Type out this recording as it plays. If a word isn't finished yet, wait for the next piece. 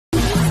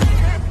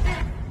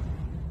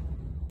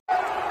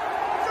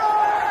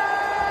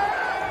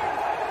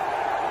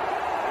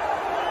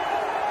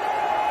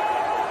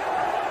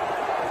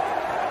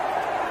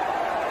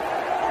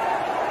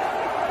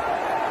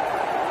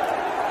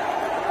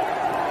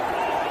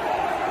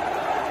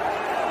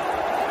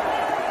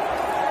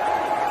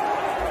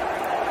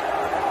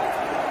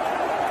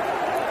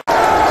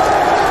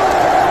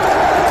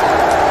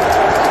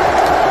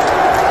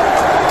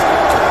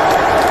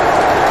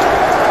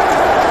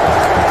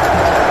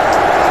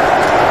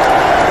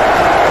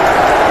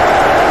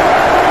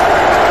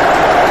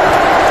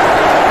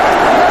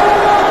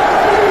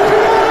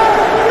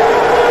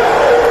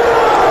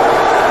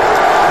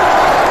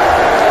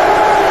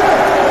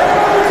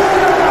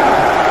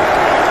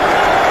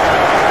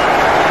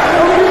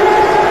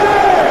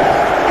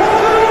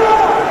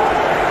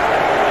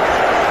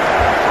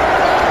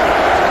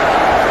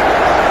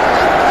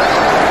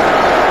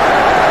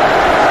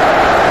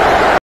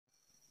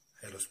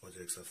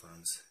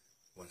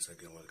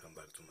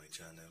my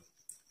channel,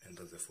 and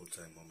that's the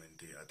full-time moment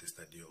day at the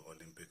Stadio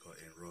Olimpico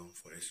in Rome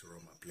for AC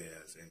Roma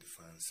players and the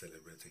fans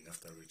celebrating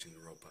after reaching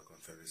Europa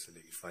Conference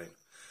League final.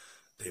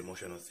 The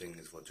emotional thing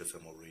is for Jose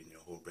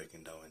Mourinho, who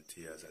breaking down in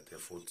tears at their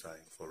full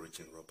time for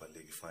reaching Europa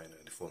League final.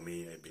 And for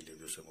me, I believe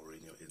Jose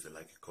Mourinho is the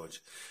lucky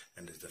coach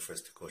and is the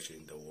first coach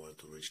in the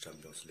world to reach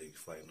Champions League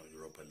final,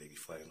 Europa League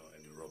final,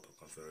 and Europa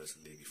Conference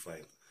League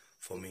final.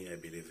 For me, I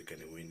believe he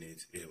can win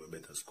it. He have a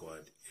better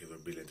squad. He have a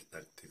brilliant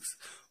tactics.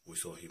 We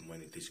saw him when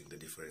he teaching the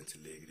different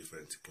league,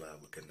 different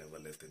club. We can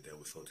never left it there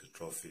without a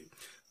trophy.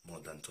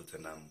 More than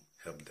Tottenham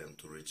helped them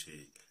to reach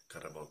a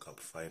Carabao Cup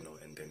final,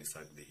 and then he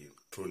sacked him.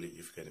 Truly,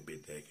 if he can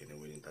beat there, he can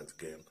win in that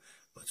game.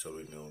 But so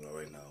we know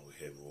right now we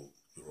have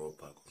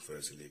Europa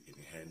Conference League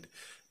in hand,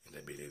 and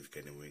I believe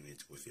he can win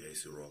it with the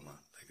AC Roma.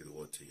 Like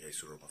what the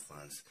AC Roma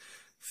fans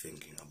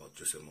thinking about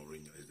Jose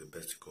Mourinho is the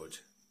best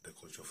coach, the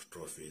coach of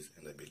trophies,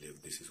 and I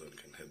believe this season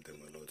can help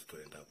them a lot to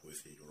end up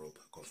with the Europa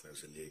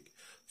Conference League.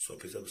 So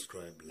please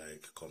subscribe,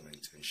 like,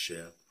 comment, and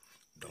share.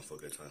 Don't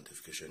forget to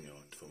notification you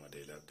on for my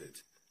daily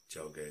update.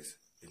 Ciao guys,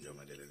 enjoy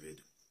my daily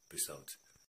video. Peace out.